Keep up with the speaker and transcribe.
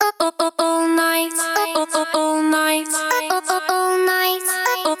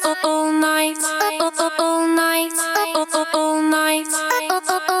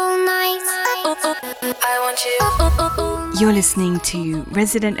You're listening to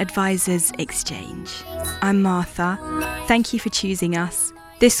Resident Advisors Exchange. I'm Martha. Thank you for choosing us.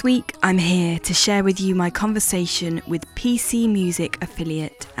 This week, I'm here to share with you my conversation with PC Music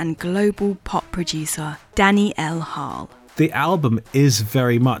affiliate and global pop producer Danny L. Harle. The album is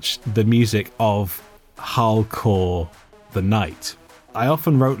very much the music of Harlecore the night. I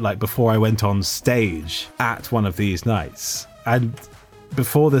often wrote before I went on stage at one of these nights. And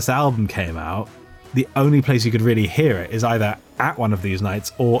before this album came out, the only place you could really hear it is either at one of these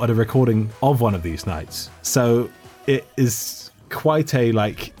nights or at a recording of one of these nights. So it is quite a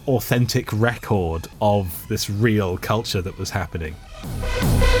authentic record of this real culture that was happening.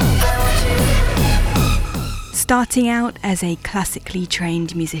 Starting out as a classically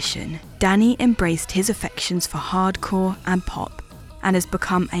trained musician, Danny embraced his affections for hardcore and pop and has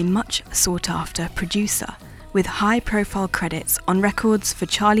become a much sought-after producer with high-profile credits on records for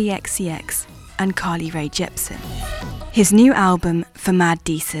Charlie XCX and Carly Rae Jepsen. His new album, For Mad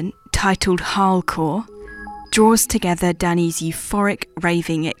Decent, titled Harlecore, draws together Danny's euphoric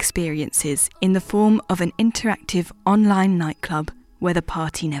raving experiences in the form of an interactive online nightclub where the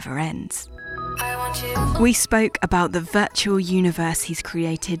party never ends. We spoke about the virtual universe he's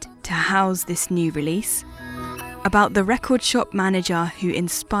created to house this new release, about the record shop manager who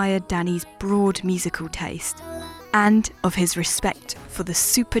inspired Danny's broad musical taste, and of his respect for the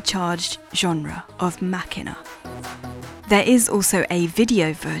supercharged genre of Machina. There is also a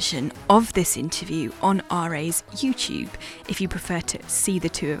video version of this interview on RA's YouTube, if you prefer to see the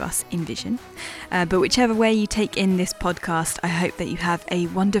two of us in vision. But whichever way you take in this podcast, I hope that you have a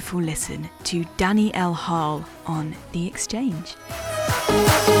wonderful listen to Danny L. Harle on The Exchange.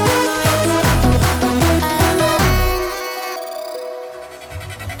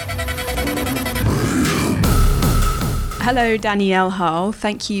 Hello, Danny L. Harle.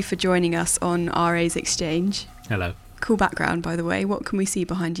 Thank you for joining us on RA's Exchange. Hello. Cool background, by the way. What can we see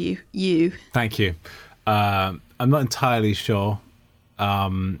behind you? Thank you. I'm not entirely sure.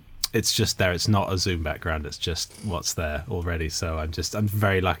 It's just there. It's not a Zoom background. It's just what's there already. So I'm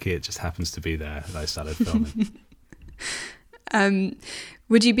very lucky. It just happens to be there and I started filming.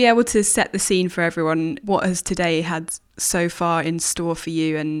 Would you be able to set the scene for everyone? What has today had so far in store for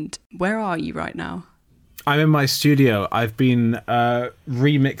you, and where are you right now? I'm in my studio. I've been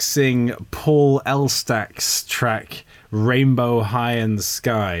remixing Paul Elstak's track Rainbow High in the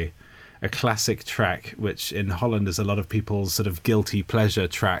Sky, a classic track which in Holland is a lot of people's sort of guilty pleasure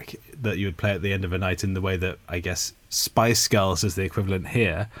track that you would play at the end of a night in the way that I guess Spice Girls is the equivalent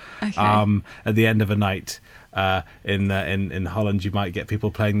here. Okay. At the end of a night in Holland, you might get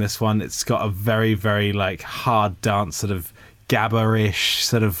people playing this one. It's got a very, very hard dance sort of gabberish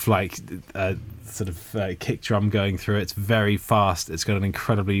sort of kick drum going through it. It's very fast. It's got an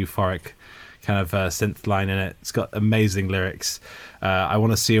incredibly euphoric kind of synth line in it. It's got amazing lyrics. I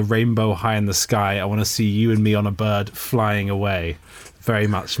want to see a rainbow high in the sky. I want to see you and me on a bird flying away. Very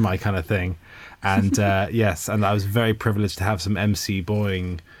much my kind of thing. And yes, and I was very privileged to have some MC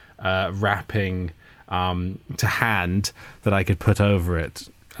Boying rapping to hand that I could put over it,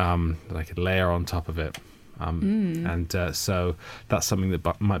 that I could layer on top of it. And so that's something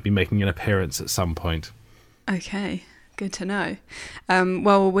that might be making an appearance at some point. Okay, good to know.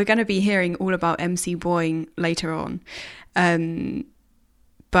 Well, we're going to be hearing all about MC Boying later on.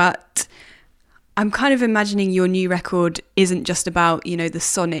 But I'm kind of imagining your new record isn't just about, the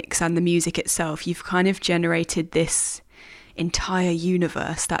sonics and the music itself. You've kind of generated this entire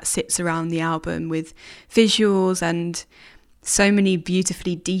universe that sits around the album with visuals and so many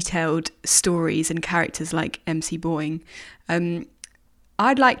beautifully detailed stories and characters like MC Boying.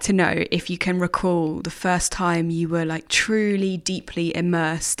 I'd like to know if you can recall the first time you were truly deeply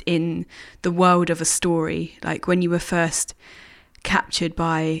immersed in the world of a story, when you were first captured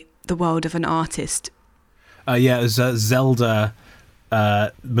by the world of an artist. Yeah, it was Zelda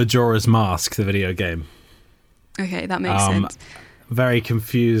Majora's Mask, the video game. Okay, that makes sense. Very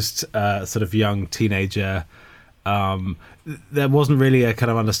confused sort of young teenager. There wasn't really a kind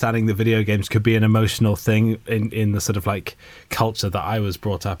of understanding that video games could be an emotional thing in the sort of culture that I was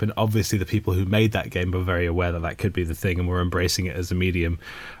brought up in. Obviously the people who made that game were very aware that could be the thing and were embracing it as a medium,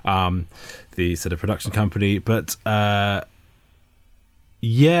 the sort of production company. But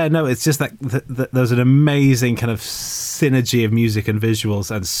yeah, no, it's just there's an amazing kind of synergy of music and visuals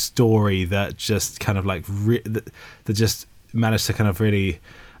and story that just kind of that just managed to kind of really,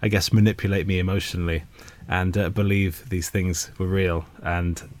 I guess, manipulate me emotionally and believe these things were real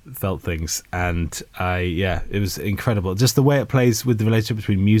and felt things. And it was incredible. Just the way it plays with the relationship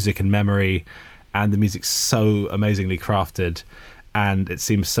between music and memory and the music's so amazingly crafted, and it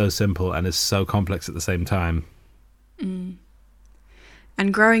seems so simple and is so complex at the same time. And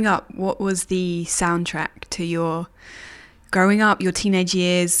growing up, what was the soundtrack to your growing up, your teenage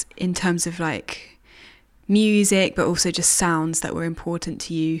years, in terms of like music, but also just sounds that were important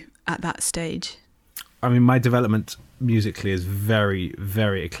to you at that stage? I mean, my development musically is very,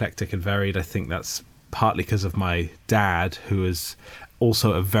 very eclectic and varied. I think that's partly because of my dad, who is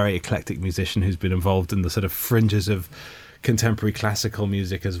also a very eclectic musician who's been involved in the sort of fringes of contemporary classical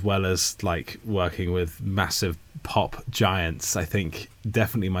music, as well as like working with massive pop giants. I think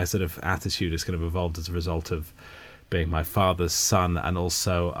definitely my sort of attitude has kind of evolved as a result of being my father's son, and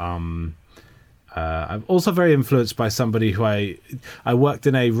also I'm also very influenced by somebody who I worked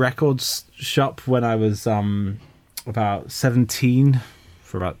in a records shop when I was about 17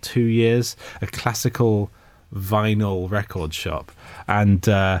 for about 2 years, a classical vinyl record shop, and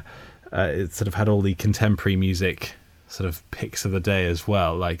it sort of had all the contemporary music sort of picks of the day as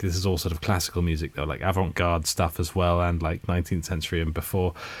well. Like, this is all sort of classical music though, like avant-garde stuff as well, and like 19th century and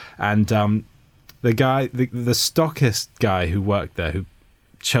before. And the guy, the stockist guy who worked there, who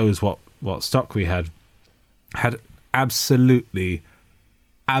chose what stock we had absolutely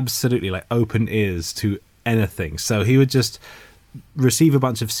like open ears to anything. So he would just receive a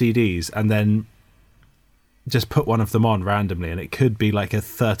bunch of CDs and then just put one of them on randomly, and it could be like a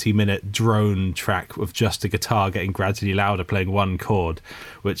 30-minute drone track of just a guitar getting gradually louder playing one chord,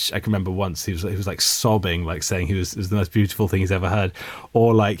 which I can remember once he was like sobbing, like saying it was the most beautiful thing he's ever heard.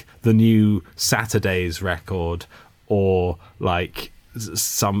 Or like the new Saturdays record, or like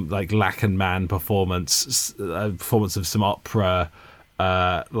some like Lachenmann performance of some opera.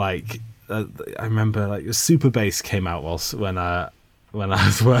 I remember like Super Bass came out when I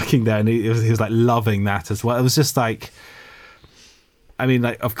was working there, and he was like loving that as well. It was just like, I mean,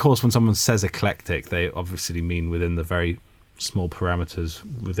 like, of course, when someone says eclectic, they obviously mean within the very small parameters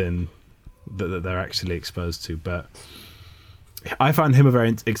within that they're actually exposed to. But I find him a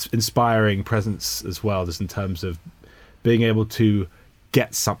very inspiring presence as well, just in terms of being able to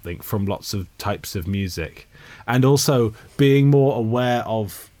get something from lots of types of music, and also being more aware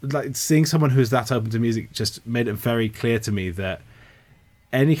of, like, seeing someone who's that open to music just made it very clear to me that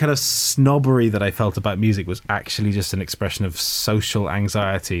any kind of snobbery that I felt about music was actually just an expression of social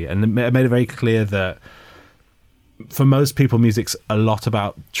anxiety. And it made it very clear that for most people, music's a lot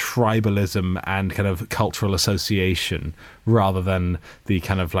about tribalism and kind of cultural association, rather than the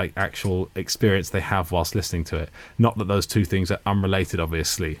kind of like actual experience they have whilst listening to it. Not that those two things are unrelated,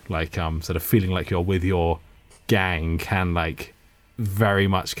 obviously. Like sort of feeling like you're with your gang can like very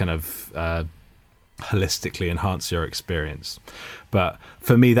much kind of holistically enhance your experience. But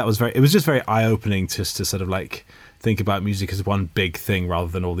for me, it was just very eye-opening just to sort of like think about music as one big thing, rather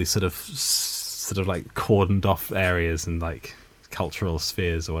than all these sort of like cordoned off areas and like cultural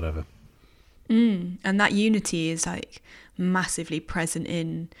spheres or whatever. And that unity is like massively present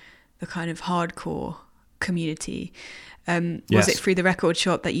in the kind of hardcore community. Yes. Was it through the record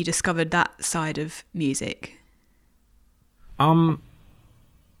shop that you discovered that side of music?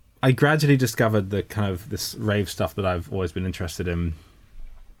 I gradually discovered the kind of this rave stuff that I've always been interested in.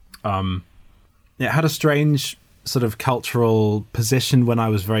 It had a strange sort of cultural position when I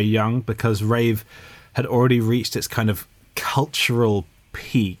was very young, because rave had already reached its kind of cultural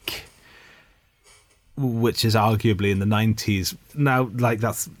peak, which is arguably in the 90s. Now, like,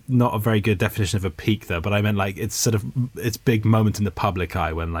 that's not a very good definition of a peak though, but I meant like it's sort of its big moment in the public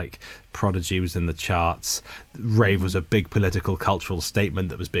eye, when like Prodigy was in the charts. Rave was a big political cultural statement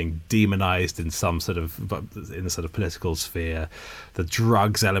that was being demonized in the sort of political sphere. The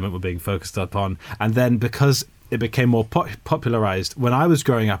drugs element were being focused upon, and then because it became more popularized when I was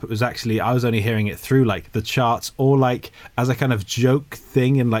growing up, it was actually, I was only hearing it through like the charts, or like as a kind of joke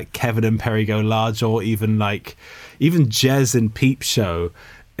thing in like Kevin and Perry Go Large, or even Jez in Peep Show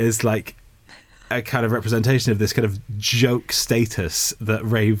is like a kind of representation of this kind of joke status that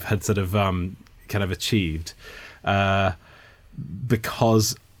rave had sort of kind of achieved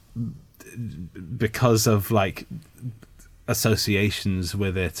because of like associations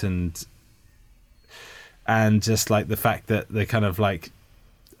with it, and just like the fact that the kind of like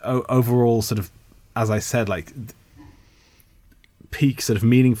overall sort of, as I said, like peak, sort of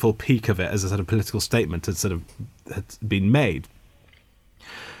meaningful peak of it as a sort of political statement had been made.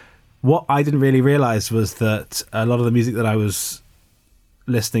 What I didn't really realize was that a lot of the music that I was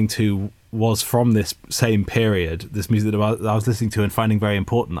listening to was from this same period, this music that I was listening to and finding very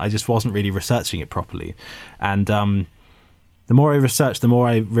important. I just wasn't really researching it properly. And the more I researched, the more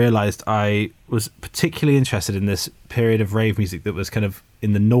I realized I was particularly interested in this period of rave music that was kind of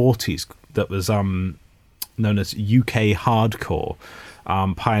in the noughties, that was known as UK hardcore,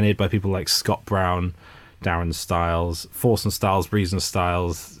 pioneered by people like Scott Brown, Darren Styles, Force and Styles, Breeze and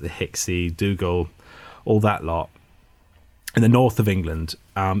Styles, Hixie, Dougal, all that lot in the north of England,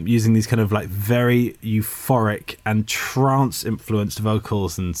 using these kind of like very euphoric and trance influenced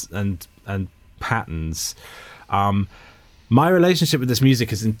vocals and patterns. My relationship with this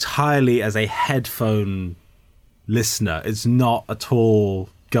music is entirely as a headphone listener. It's not at all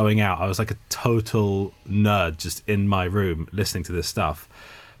going out. I was like a total nerd just in my room listening to this stuff,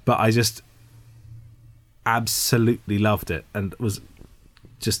 but I just absolutely loved it and was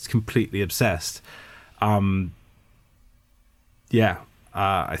just completely obsessed. I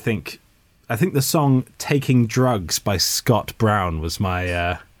think the song "Taking Drugs" by Scott Brown was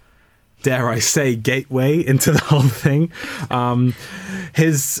my dare I say gateway into the whole thing.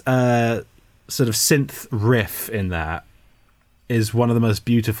 His sort of synth riff in that is one of the most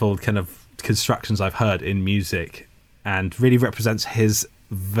beautiful kind of constructions I've heard in music, and really represents his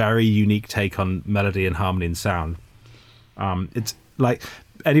very unique take on melody and harmony and sound. It's like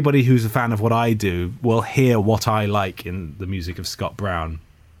anybody who's a fan of what I do will hear what I like in the music of Scott Brown.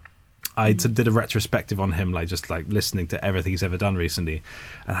 I did a retrospective on him, just listening to everything he's ever done recently,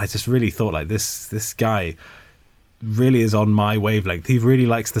 and I just really thought this guy really is on my wavelength. He really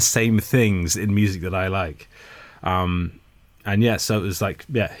likes the same things in music that I like. So it was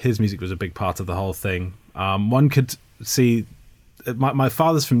his music was a big part of the whole thing. One could see my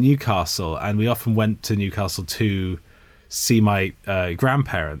father's from Newcastle, and we often went to Newcastle to see my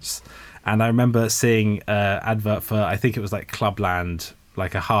grandparents, and I remember seeing an advert for, I think it was like Clubland,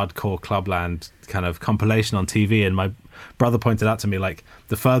 like a hardcore Clubland kind of compilation on TV, and my brother pointed out to me,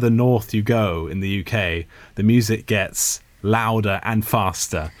 the further north you go in the UK, the music gets louder and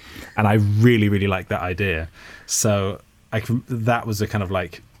faster, and I really, really like that idea. So that was a kind of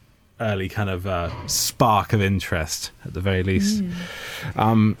early kind of spark of interest at the very least.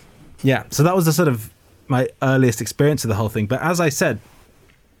 So that was the sort of my earliest experience of the whole thing. But as I said,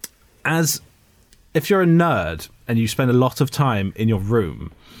 if you're a nerd and you spend a lot of time in your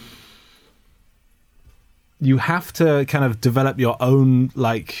room, you have to kind of develop your own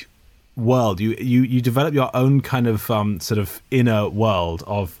world. You develop your own kind of sort of inner world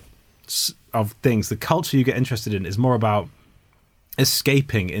of things. The culture you get interested in is more about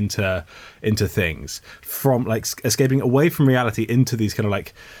escaping into things, from escaping away from reality into these kind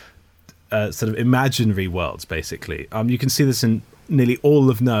of sort of imaginary worlds, basically. You can see this in nearly all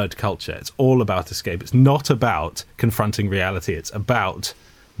of nerd culture. It's all about escape. It's not about confronting reality. It's about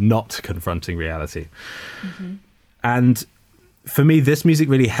not confronting reality. Mm-hmm. And for me, this music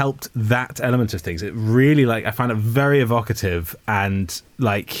really helped that element of things. It really I found it very evocative, and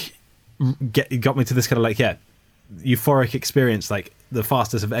it got me to this kind of euphoric experience, the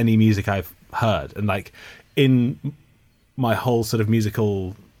fastest of any music I've heard. And in my whole sort of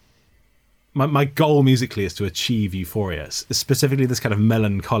musical, my goal musically is to achieve euphoria, specifically this kind of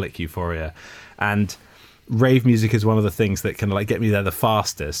melancholic euphoria, and rave music is one of the things that can get me there the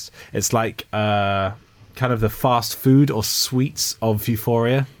fastest. It's kind of the fast food or sweets of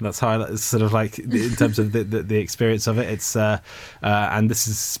euphoria. That's how it's sort of in terms of the experience of it. It's and this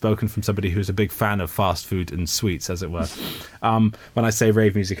is spoken from somebody who's a big fan of fast food and sweets, as it were. When I say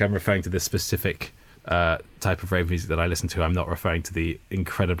rave music, I'm referring to this specific type of rave music that I listen to. I'm not referring to the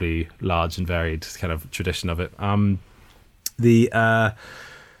incredibly large and varied kind of tradition of it. I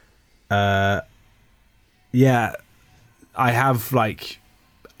have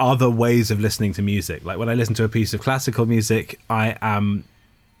other ways of listening to music. When I listen to a piece of classical music, I am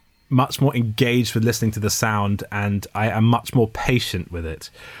much more engaged with listening to the sound, and I am much more patient with it.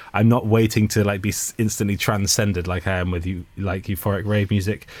 I'm not waiting to be instantly transcended like I am with euphoric rave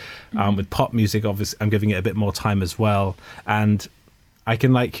music. With pop music, obviously, I'm giving it a bit more time as well, and I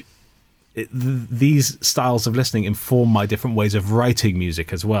can these styles of listening inform my different ways of writing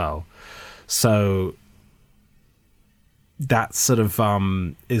music as well. So that sort of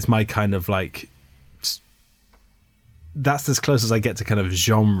is my kind of that's as close as I get to kind of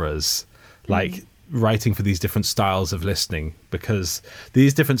genres, writing for these different styles of listening, because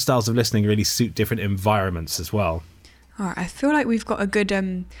these different styles of listening really suit different environments as well. All right, I feel like we've got a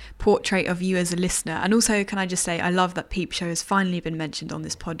good portrait of you as a listener. And also, can I just say, I love that Peep Show has finally been mentioned on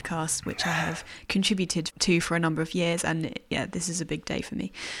this podcast, which I have contributed to for a number of years. And this is a big day for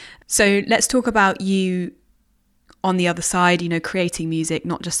me. So let's talk about you on the other side, creating music,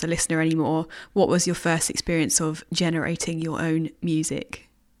 not just a listener anymore. What was your first experience of generating your own music?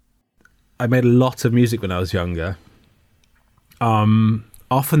 I made a lot of music when I was younger.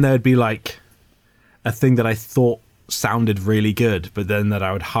 often there would be like a thing that I thought sounded really good, but then that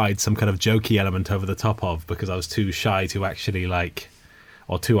I would hide some kind of jokey element over the top of because I was too shy to actually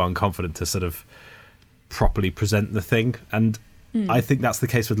or too unconfident to sort of properly present the thing. And I think that's the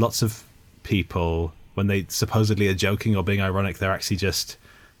case with lots of people. When they supposedly are joking or being ironic, they're actually just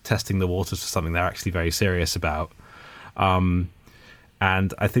testing the waters for something they're actually very serious about. And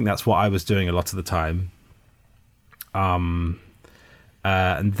I think that's what I was doing a lot of the time. And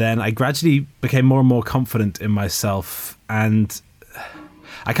then I gradually became more and more confident in myself, and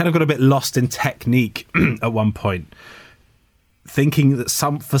I kind of got a bit lost in technique at one point, thinking that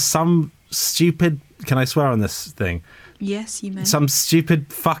for some stupid, can I swear on this thing? Yes, you may. Some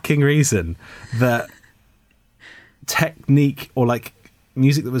stupid fucking reason that technique, or like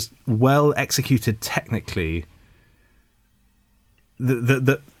music that was well executed technically,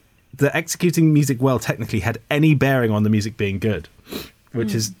 the executing music well technically had any bearing on the music being good,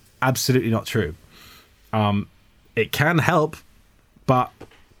 which is absolutely not true. It can help, but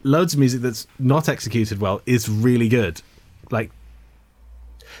loads of music that's not executed well is really good. Like,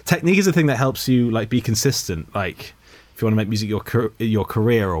 technique is a thing that helps you like be consistent. Like, if you want to make music your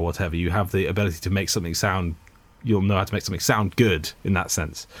career or whatever, you have the ability to make something sound. You'll know how to make something sound good in that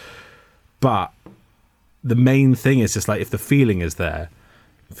sense. But the main thing is just like if the feeling is there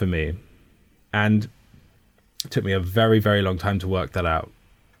for me. And it took me a very, very long time to work that out.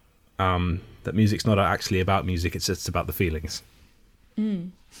 That music's not actually about music, it's just about the feelings.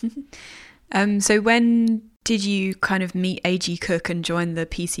 So when did you kind of meet A.G. Cook and join the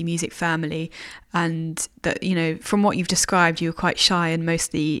PC Music family? And that, you know, from what you've described, you were quite shy and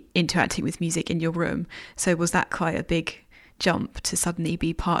mostly interacting with music in your room. So was that quite a big jump to suddenly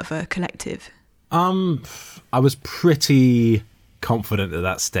be part of a collective? I was pretty confident at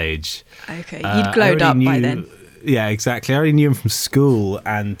that stage. Okay, you'd glowed up by then. Yeah, exactly. I already knew him from school,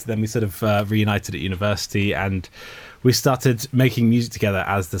 and then we sort of reunited at university, and we started making music together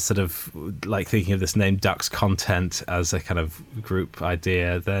as the sort of like thinking of this name Ducks Content as a kind of group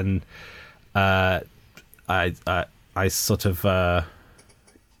idea. Then I sort of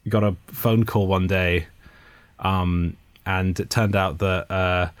got a phone call one day, and it turned out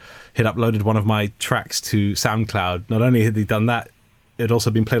that he'd uploaded one of my tracks to SoundCloud. Not only had he done that, it had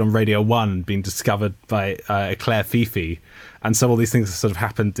also been played on Radio 1, being discovered by Claire Fifi. And so all these things sort of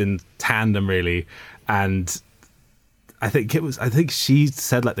happened in tandem, really. And I think she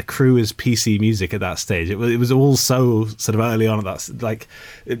said like the crew is PC Music at that stage. It was all so sort of early on at that, like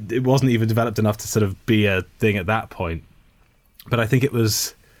it wasn't even developed enough to sort of be a thing at that point. But I think it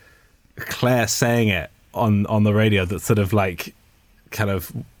was Claire saying it on the radio that sort of like kind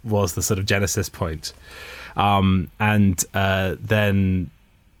of was the sort of genesis point. And then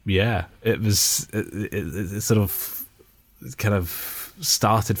yeah, it sort of kind of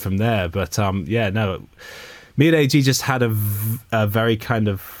started from there. But yeah, no, me and AG just had a very kind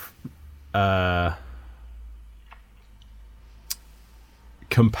of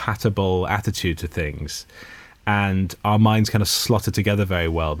compatible attitude to things, and our minds kind of slotted together very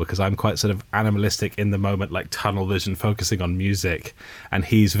well, because I'm quite sort of animalistic in the moment, like tunnel vision, focusing on music, and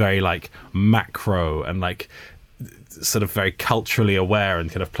he's very like macro and like sort of very culturally aware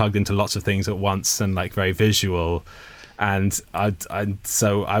and kind of plugged into lots of things at once and like very visual. And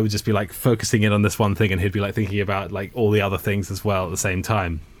so I would just be like focusing in on this one thing, and he'd be like thinking about like all the other things as well at the same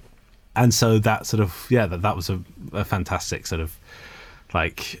time. And so that sort of, yeah, that was a fantastic sort of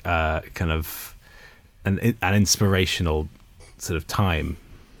like kind of an inspirational sort of time.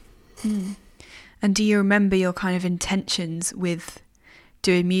 And do you remember your kind of intentions with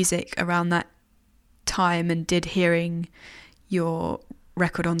doing music around that time? And did hearing your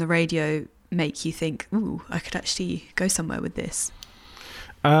record on the radio make you think, ooh, I could actually go somewhere with this?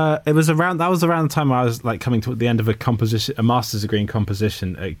 That was around the time I was like coming to the end of a master's degree in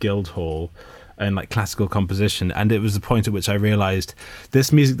composition at Guildhall, and like classical composition. And it was the point at which I realized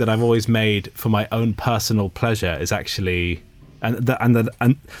this music that I've always made for my own personal pleasure is actually, and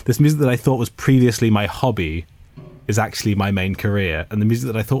this music that I thought was previously my hobby is actually my main career. And the music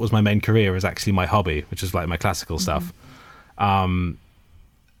that I thought was my main career is actually my hobby, which is like my classical stuff. And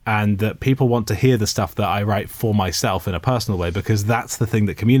that people want to hear the stuff that I write for myself in a personal way, because that's the thing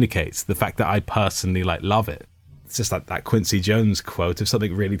that communicates the fact that I personally like love it. It's just like that Quincy Jones quote, if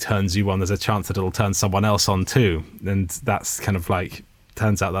something really turns you on, there's a chance that it'll turn someone else on too. And that's kind of like,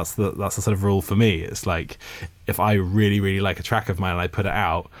 turns out that's the sort of rule for me. It's like, if I really, really like a track of mine and I put it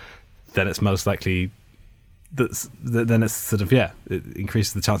out, then it's most likely then it's sort of, yeah, it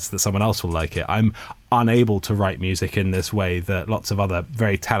increases the chances that someone else will like it. I'm unable to write music in this way that lots of other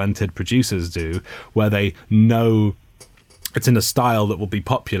very talented producers do, where they know it's in a style that will be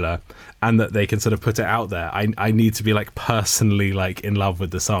popular and that they can sort of put it out there. I need to be like personally like in love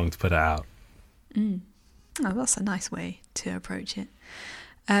with the song to put it out. Oh, that's a nice way to approach it.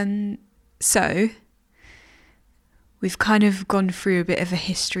 So we've kind of gone through a bit of a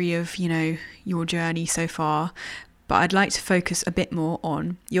history of, you know, your journey so far, but I'd like to focus a bit more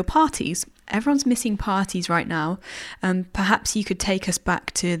on your parties. Everyone's missing parties right now. Perhaps you could take us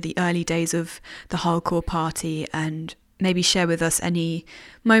back to the early days of the hardcore party and maybe share with us any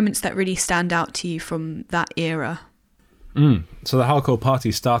moments that really stand out to you from that era. So the hardcore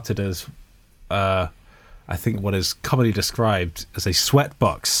party started as, I think, what is commonly described as a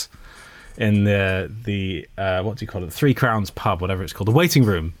sweatbox in the what do you call it? 3 Crowns pub, whatever it's called, the waiting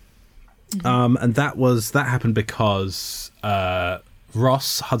room. And that happened because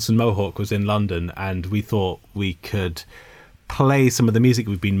Ross Hudson Mohawk was in London, and we thought we could play some of the music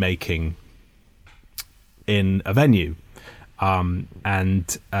we've been making in a venue.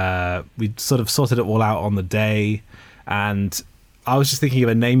 And we sort of sorted it all out on the day, and I was just thinking of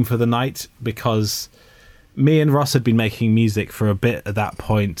a name for the night because me and Ross had been making music for a bit at that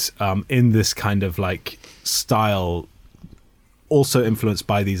point, in this kind of like style, also influenced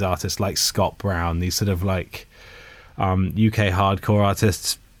by these artists like Scott Brown, these sort of like UK hardcore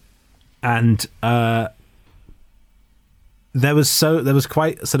artists. And there was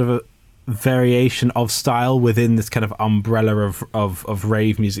quite sort of a variation of style within this kind of umbrella of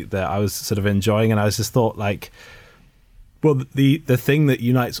rave music that I was sort of enjoying, and I was just thought like, well, the thing that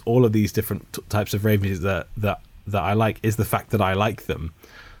unites all of these different types of rave music that I like is the fact that I like them.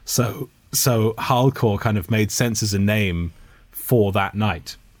 So hardcore kind of made sense as a name for that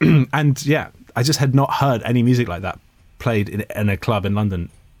night. And yeah, I just had not heard any music like that played in a club in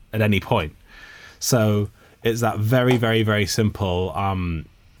London at any point. So it's that very, very, very simple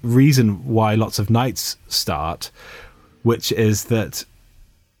reason why lots of nights start, which is that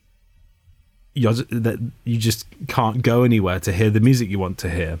you just can't go anywhere to hear the music you want to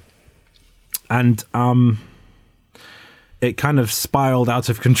hear. And it kind of spiraled out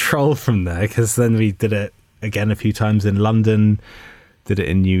of control from there, because then we did it again a few times in London, did it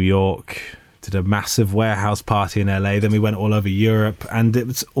in New York, did a massive warehouse party in LA, then we went all over Europe, and it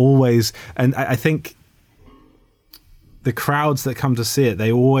was always, and I think the crowds that come to see it,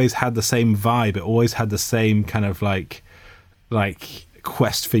 they always had the same vibe. It always had the same kind of like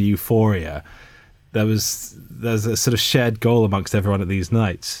quest for euphoria. There's a sort of shared goal amongst everyone at these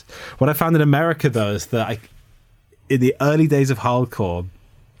nights. What I found in America, though, is that in the early days of hardcore,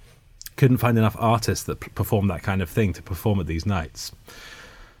 couldn't find enough artists that performed that kind of thing to perform at these nights.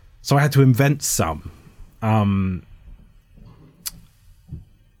 So I had to invent some.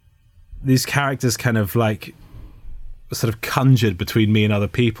 These characters kind of like sort of conjured between me and other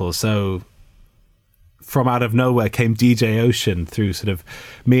people. So from out of nowhere came DJ Ocean, through sort of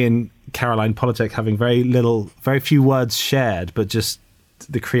me and Caroline Polachek having very few words shared, but just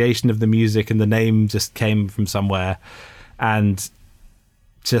the creation of the music and the name just came from somewhere, and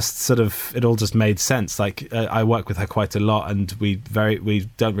just sort of it all just made sense. Like I work with her quite a lot, and we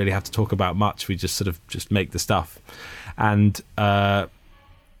don't really have to talk about much. We just sort of just make the stuff, and there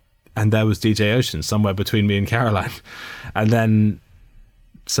was DJ Ocean somewhere between me and Caroline, and then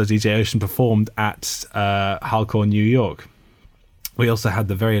so DJ Ocean performed at Hardcore New York. We also had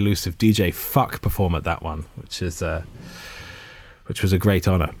the very elusive DJ Fuck perform at that one, which was a great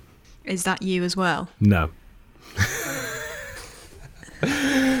honor. Is that you as well? No.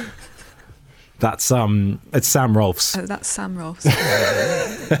 That's it's Sam Rolfs. Oh, that's Sam Rolfs.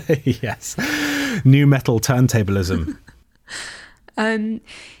 Yes. New metal turntablism.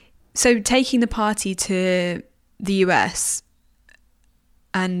 So taking the party to the US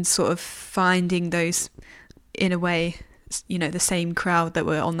and sort of finding those, in a way, you know, the same crowd that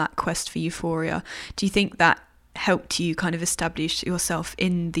were on that quest for euphoria, do you think that helped you kind of establish yourself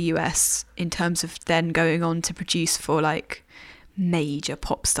in the US in terms of then going on to produce for like major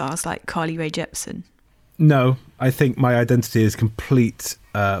pop stars like Carly Rae Jepsen? No, I think my identity is complete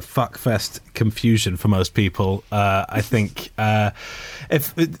fuckfest confusion for most people. I think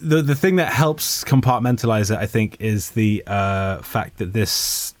if the thing that helps compartmentalize it, I think, is the fact that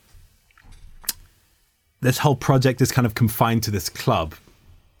this whole project is kind of confined to this club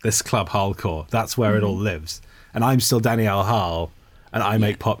hardcore. That's where it all lives. And I'm still Danny L. Hall, and I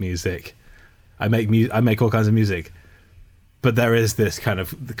make pop music. I make all kinds of music. But there is this kind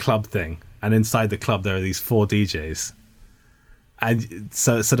of the club thing, and inside the club there are these 4 DJs. And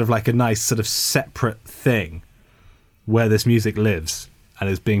so it's sort of like a nice sort of separate thing where this music lives and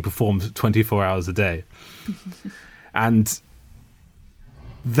is being performed 24 hours a day. And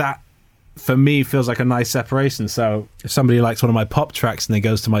that for me feels like a nice separation. So if somebody likes one of my pop tracks and they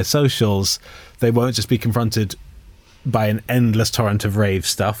goes to my socials, they won't just be confronted by an endless torrent of rave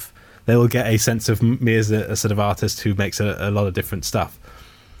stuff. They will get a sense of me as a sort of artist who makes a lot of different stuff.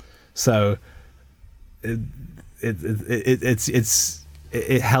 So it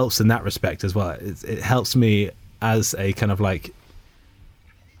helps in that respect as well. It helps me as a kind of like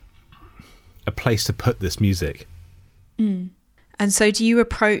a place to put this music. And so do you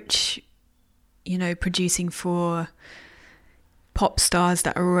approach, producing for pop stars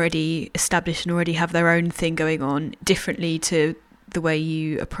that are already established and already have their own thing going on differently to the way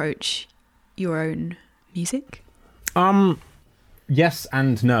you approach your own music? Yes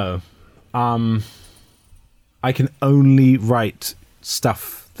and no. I can only write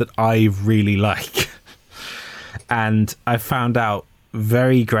stuff that I really like. And I found out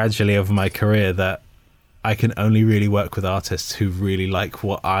very gradually over my career that I can only really work with artists who really like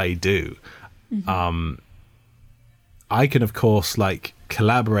what I do. I can, of course, like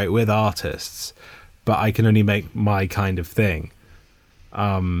collaborate with artists, but I can only make my kind of thing.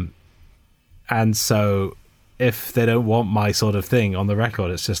 And so if they don't want my sort of thing on the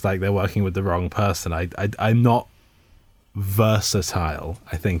record, it's just like they're working with the wrong person. I'm not versatile,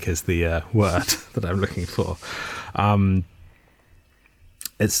 I think is the word that I'm looking for.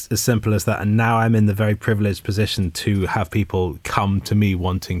 It's as simple as that. And now I'm in the very privileged position to have people come to me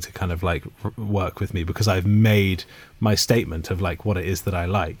wanting to kind of like work with me because I've made my statement of like what it is that I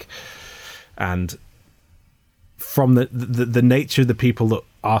like. And from the nature of the people that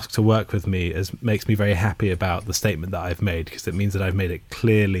ask to work with me makes me very happy about the statement that I've made, because it means that I've made it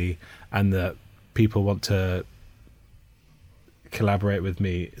clearly and that people want to collaborate with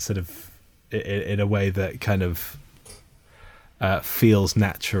me sort of in a way that kind of feels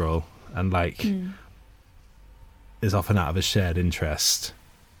natural and like is often out of a shared interest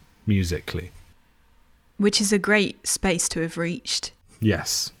musically. Which is a great space to have reached.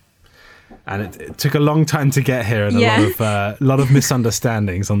 Yes. And it took a long time to get here and a lot of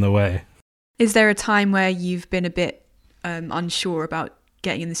misunderstandings on the way. Is there a time where you've been a bit unsure about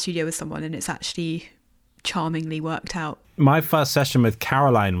getting in the studio with someone and it's actually charmingly worked out? My first session with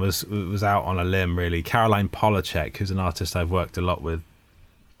Caroline was out on a limb, really. Caroline Polachek, who's an artist I've worked a lot with.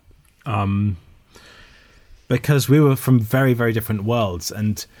 Because we were from very, very different worlds,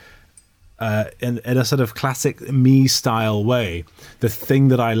 and in a sort of classic me style way, the thing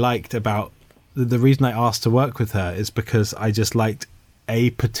that I liked about the reason I asked to work with her is because I just liked a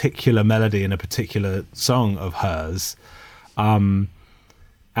particular melody in a particular song of hers. And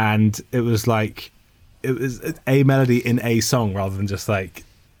it was like, it was a melody in a song rather than just like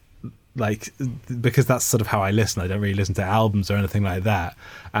because that's sort of how I listen. I don't really listen to albums or anything like that.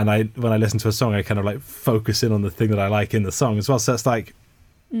 And when I listen to a song, I kind of like focus in on the thing that I like in the song as well. So it's like,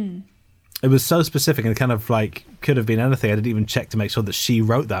 it was so specific and kind of like could have been anything. I didn't even check to make sure that she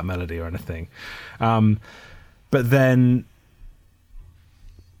wrote that melody or anything. But then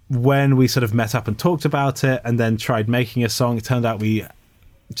when we sort of met up and talked about it and then tried making a song, it turned out we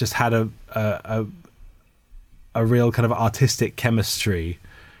just had a real kind of artistic chemistry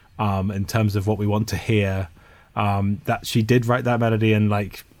in terms of what we want to hear. That she did write that melody and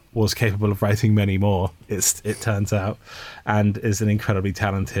like was capable of writing many more, it turns out, and is an incredibly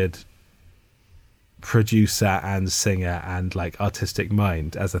talented producer and singer and like artistic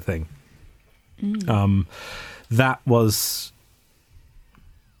mind as a thing. That was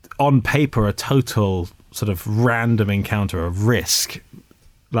on paper a total sort of random encounter of risk.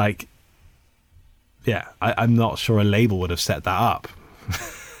 Like, yeah, I'm not sure a label would have set that up.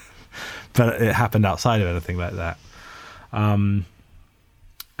 But it happened outside of anything like that.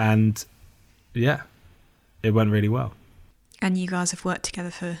 And yeah, it went really well. And you guys have worked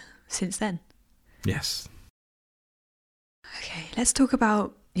together since then? Yes. Okay, let's talk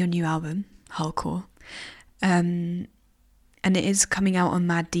about your new album, Hardcore. And it is coming out on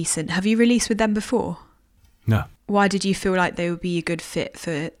Mad Decent. Have you released with them before? No. Why did you feel like they would be a good fit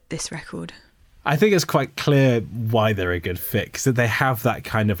for this record? I think it's quite clear why they're a good fit, because they have that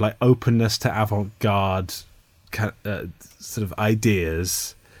kind of like openness to avant-garde sort of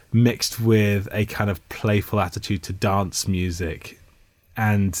ideas mixed with a kind of playful attitude to dance music.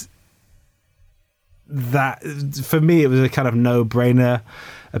 And that, for me, it was a kind of no-brainer.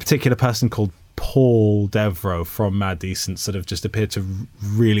 A particular person called Paul Devro from Mad Decent sort of just appeared to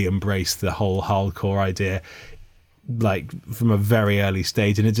really embrace the whole hardcore idea, like from a very early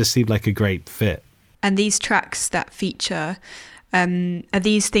stage, and it just seemed like a great fit. And these tracks that feature, are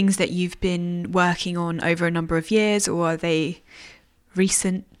these things that you've been working on over a number of years, or are they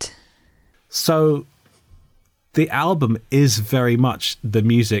recent? So the album is very much the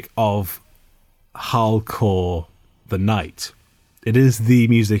music of Hardcore the night. It is the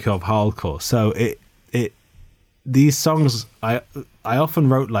music of hardcore. So these songs I often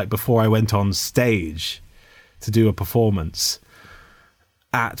wrote like before I went on stage to do a performance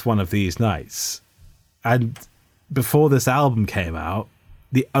at one of these nights. And before this album came out,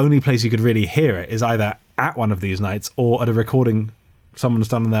 the only place you could really hear it is either at one of these nights or at a recording someone's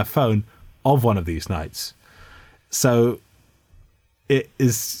done on their phone of one of these nights. So it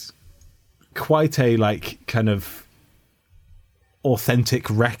is quite a like kind of authentic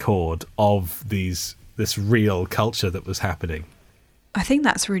record of this real culture that was happening. I think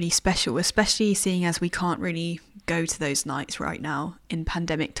that's really special, especially seeing as we can't really go to those nights right now in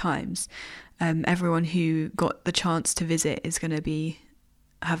pandemic times. Everyone who got the chance to visit is going to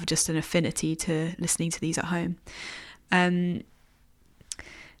have just an affinity to listening to these at home.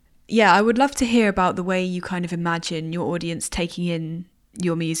 Yeah, I would love to hear about the way you kind of imagine your audience taking in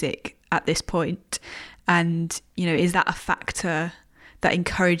your music at this point. And, is that a factor that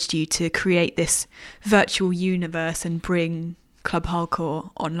encouraged you to create this virtual universe and bring Club Hardcore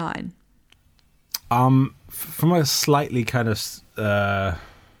online? From a slightly kind of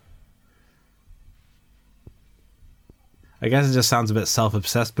I guess it just sounds a bit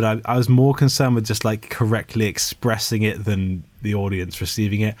self-obsessed, but I was more concerned with just like correctly expressing it than the audience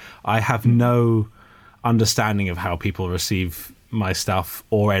receiving it. I have no understanding of how people receive my stuff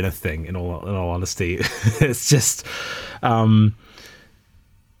or anything, in all honesty. It's just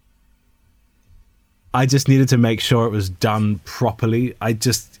I just needed to make sure it was done properly. I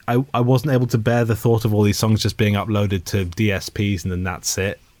wasn't able to bear the thought of all these songs just being uploaded to DSPs and then that's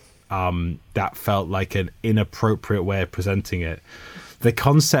it. That felt like an inappropriate way of presenting it. The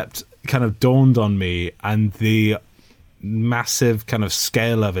concept kind of dawned on me, and the massive kind of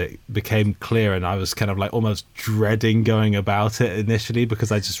scale of it became clear, and I was kind of like almost dreading going about it initially,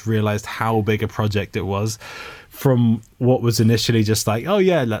 because I just realized how big a project it was from what was initially just like, oh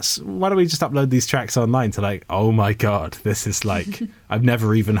yeah, why don't we just upload these tracks online, to like, oh my god, this is like I've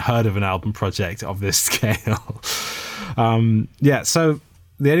never even heard of an album project of this scale. So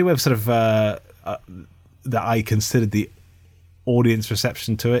the only way of sort of that I considered the audience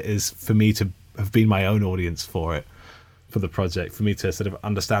reception to it is for me to have been my own audience for the project, for me to sort of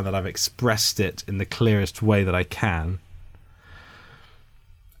understand that I've expressed it in the clearest way that I can,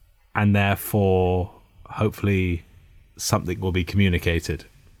 and therefore hopefully something will be communicated.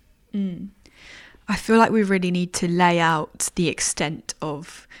 I feel like we really need to lay out the extent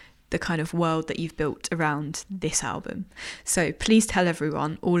of the kind of world that you've built around this album. So please tell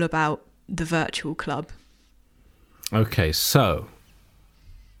everyone all about the virtual club. Okay, so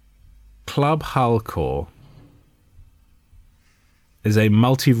Club Hardcore is a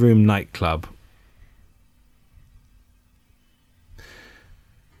multi-room nightclub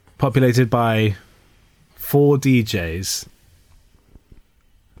populated by 4 DJs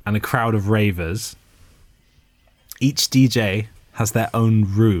and a crowd of ravers. Each DJ has their own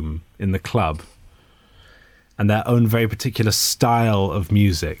room in the club and their own very particular style of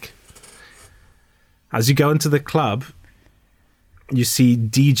music. As you go into the club, you see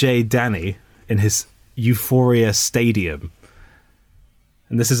DJ Danny in his Euphoria Stadium.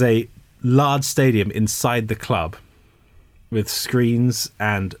 And this is a large stadium inside the club with screens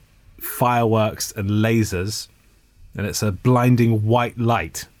and fireworks and lasers. And it's a blinding white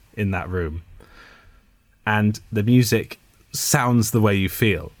light in that room. And the music sounds the way you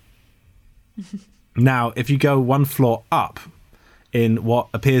feel. Now, if you go one floor up in what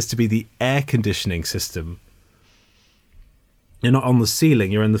appears to be the air conditioning system, you're not on the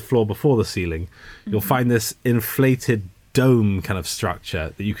ceiling, you're in the floor before the ceiling. You'll find this inflated dome kind of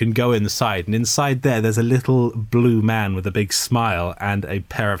structure that you can go inside, and inside there's a little blue man with a big smile and a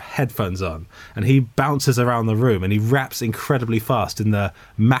pair of headphones on, and he bounces around the room and he raps incredibly fast in the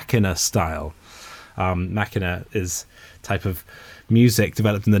Machina style. Machina is a type of music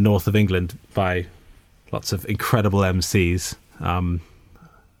developed in the north of England by lots of incredible MCs.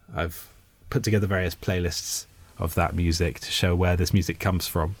 I've put together various playlists of that music to show where this music comes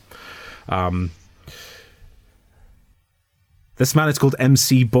from. This man is called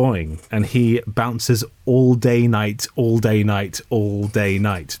MC Boing, and he bounces all day night, all day night, all day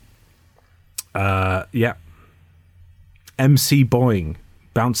night. MC Boing,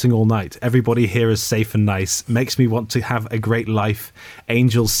 bouncing all night. Everybody here is safe and nice. Makes me want to have a great life.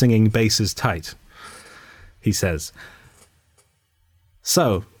 Angels singing, basses tight, he says.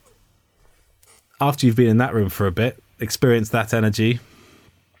 So, after you've been in that room for a bit, experience that energy,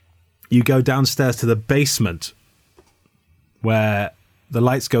 you go downstairs to the basement, where The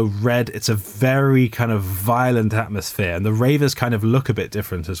lights go red. It's a very kind of violent atmosphere. And the ravers kind of look a bit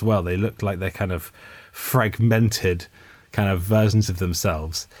different as well. They look like they're kind of fragmented kind of versions of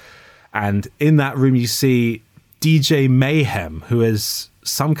themselves. And in that room, you see DJ Mayhem, who is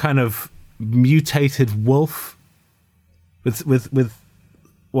some kind of mutated wolf with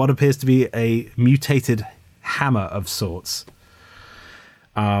what appears to be a mutated hammer of sorts,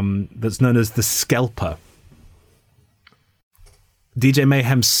 that's known as the Scalper. DJ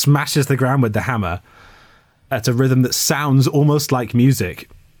Mayhem smashes the ground with the hammer at a rhythm that sounds almost like music.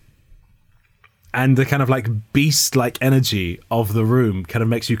 And the kind of like beast-like energy of the room kind of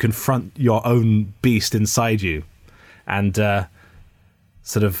makes you confront your own beast inside you. And the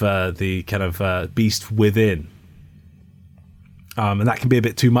kind of beast within. And that can be a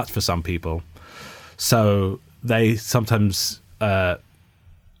bit too much for some people. So they sometimes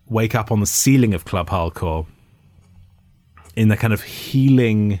wake up on the ceiling of Club Hardcore in the kind of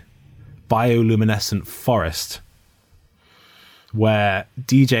healing bioluminescent forest where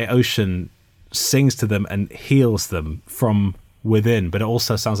DJ Ocean sings to them and heals them from within, but it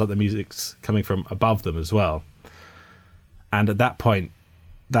also sounds like the music's coming from above them as well. And at that point,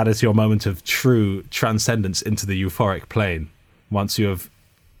 that is your moment of true transcendence into the euphoric plane. Once you have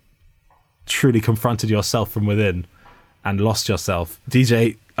truly confronted yourself from within and lost yourself,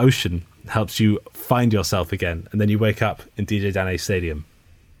 DJ Ocean helps you find yourself again, and then you wake up in DJ Danny Stadium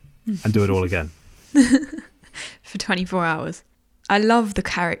and do it all again. For 24 hours. I love the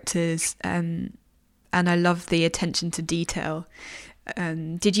characters, and I love the attention to detail.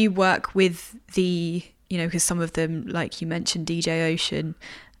 Did you work with because some of them, like you mentioned, DJ Ocean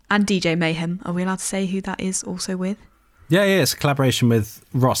and DJ Mayhem, are we allowed to say who that is also with? Yeah, it's a collaboration with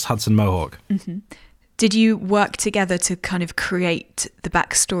Ross Hudson Mohawk. Mm-hmm. Did you work together to kind of create the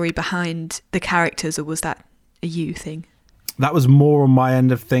backstory behind the characters, or was that a you thing? That was more on my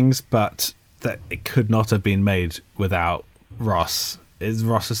end of things, but that it could not have been made without Ross.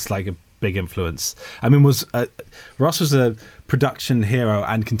 Ross is like a big influence. I mean, Ross was a production hero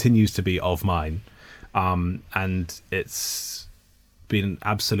and continues to be of mine. And it's been an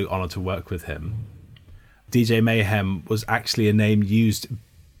absolute honor to work with him. DJ Mayhem was actually a name used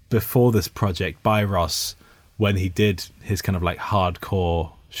before this project by Ross when he did his kind of like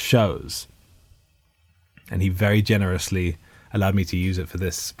hardcore shows. And he very generously allowed me to use it for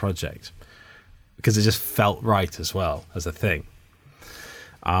this project because it just felt right as well as a thing.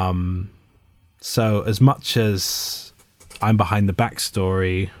 So as much as I'm behind the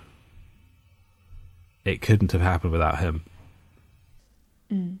backstory, it couldn't have happened without him.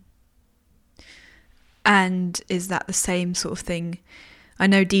 Mm. And is that the same sort of thing? I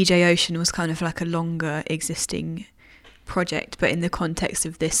know DJ Ocean was kind of like a longer existing project, but in the context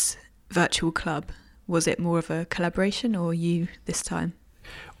of this virtual club, was it more of a collaboration or you this time?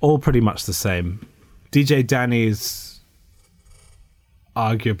 All pretty much the same. DJ Danny is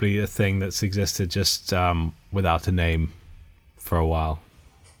arguably a thing that's existed just without a name for a while.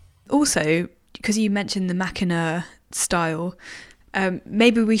 Also, because you mentioned the Machina style,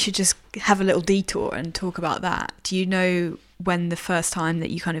 maybe we should just have a little detour and talk about that. Do you know when the first time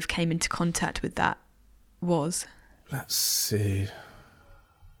that you kind of came into contact with that was? Let's see.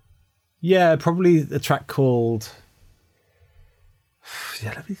 Yeah, probably a track called...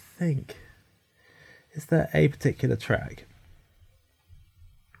 Yeah, let me think. Is there a particular track?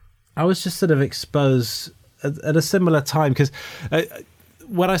 I was just sort of exposed at a similar time, because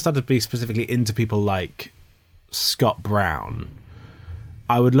when I started to be specifically into people like Scott Brown,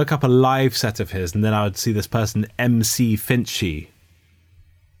 I would look up a live set of his, and then I would see this person, MC Finchy,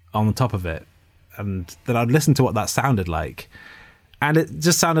 on the top of it. And then I'd listen to what that sounded like. And it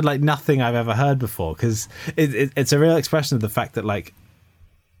just sounded like nothing I've ever heard before, because it's a real expression of the fact that, like,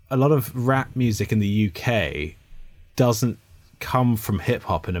 a lot of rap music in the UK doesn't come from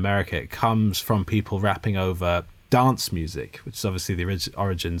hip-hop in America. It comes from people rapping over dance music, which is obviously the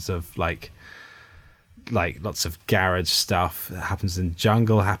origins of, like lots of garage stuff. It happens in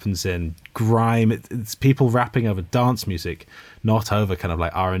jungle, happens in grime. It's people rapping over dance music, not over kind of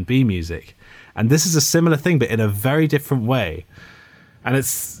like R&B music. And this is a similar thing, but in a very different way. And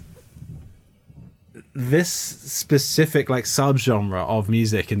it's this specific like subgenre of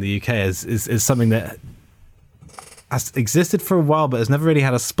music in the UK is something that has existed for a while, but has never really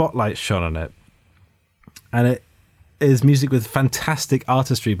had a spotlight shone on it. And it is music with fantastic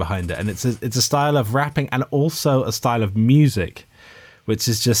artistry behind it, and it's a style of rapping and also a style of music, which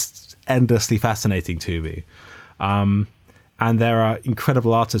is just endlessly fascinating to me. And there are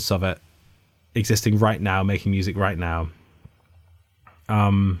incredible artists of it existing right now, making music right now.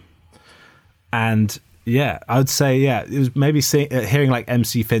 And Yeah, I would say, yeah, it was maybe hearing like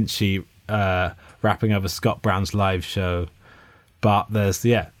MC Finchy rapping over Scott Brown's live show. But there's,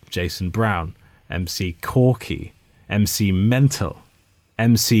 Jason Brown, MC Corky, MC Mental,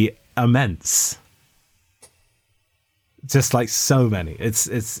 MC Immense. Just like so many. It's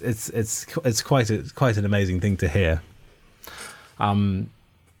quite an amazing thing to hear.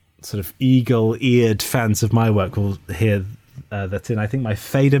 Sort of eagle-eared fans of my work will hear that in, I think, my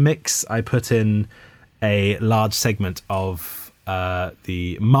fader mix, I put in a large segment of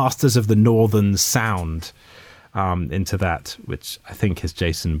the Masters of the Northern Sound into that, which I think is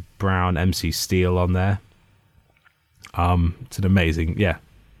Jason Brown, MC Steele on there. It's an amazing,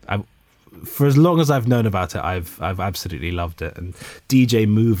 for as long as I've known about it, I've absolutely loved it. And DJ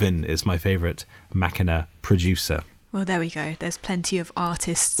Movin is my favourite Machina producer. Well, there we go. There's plenty of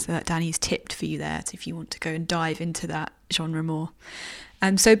artists that Danny's tipped for you there, if you want to go and dive into that genre more.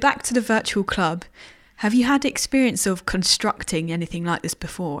 So back to the virtual club. Have you had experience of constructing anything like this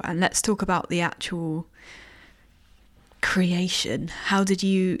before? And let's talk about the actual creation. How did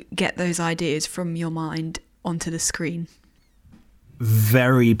you get those ideas from your mind onto the screen?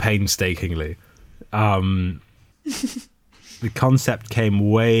 Very painstakingly. The concept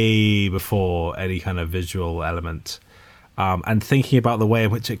came way before any kind of visual element. And thinking about the way in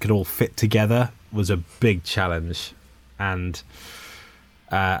which it could all fit together was a big challenge. And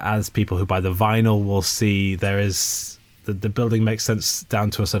as people who buy the vinyl will see, there is the building makes sense down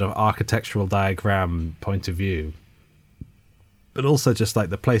to a sort of architectural diagram point of view. But also just like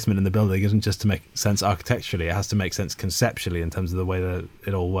the placement in the building isn't just to make sense architecturally, it has to make sense conceptually in terms of the way that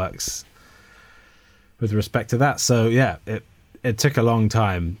it all works with respect to that. So yeah, it took a long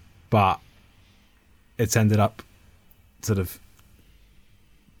time, but it's ended up sort of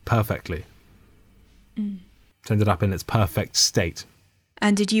perfectly. It's ended up in its perfect state.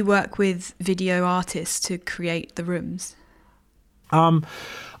 And did you work with video artists to create the rooms?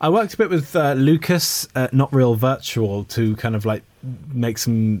 I worked a bit with Lucas at Not Real Virtual to kind of like make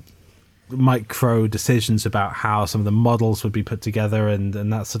some micro decisions about how some of the models would be put together and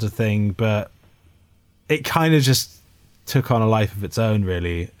that sort of thing. But it kind of just took on a life of its own,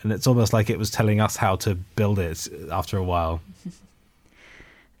 really. And it's almost like it was telling us how to build it after a while.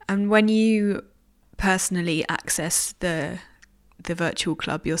 And when you personally access the virtual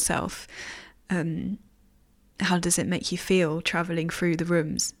club yourself, how does it make you feel travelling through the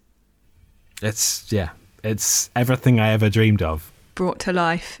rooms? It's everything I ever dreamed of. Brought to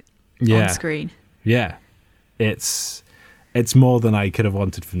life on screen. Yeah. It's more than I could have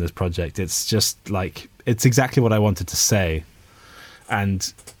wanted from this project. It's just like, it's exactly what I wanted to say.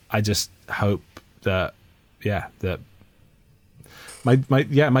 And I just hope that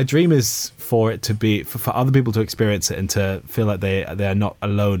my dream is for it to be, for other people to experience it and to feel like they are not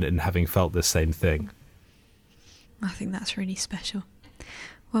alone in having felt the same thing. I think that's really special.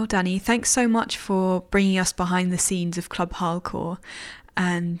 Well, Danny, thanks so much for bringing us behind the scenes of Club Hardcore.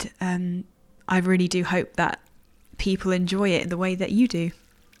 And I really do hope that people enjoy it the way that you do.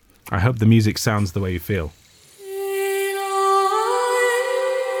 I hope the music sounds the way you feel.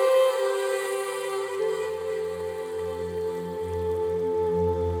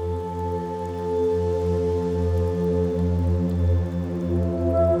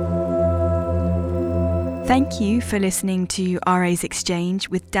 Thank you for listening to RA's Exchange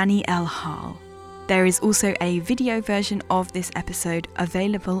with Danny L. Harle. There is also a video version of this episode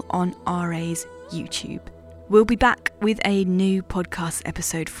available on RA's YouTube. We'll be back with a new podcast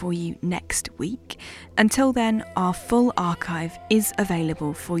episode for you next week. Until then, our full archive is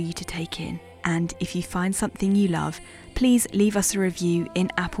available for you to take in. And if you find something you love, please leave us a review in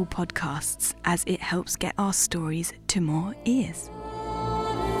Apple Podcasts, as it helps get our stories to more ears.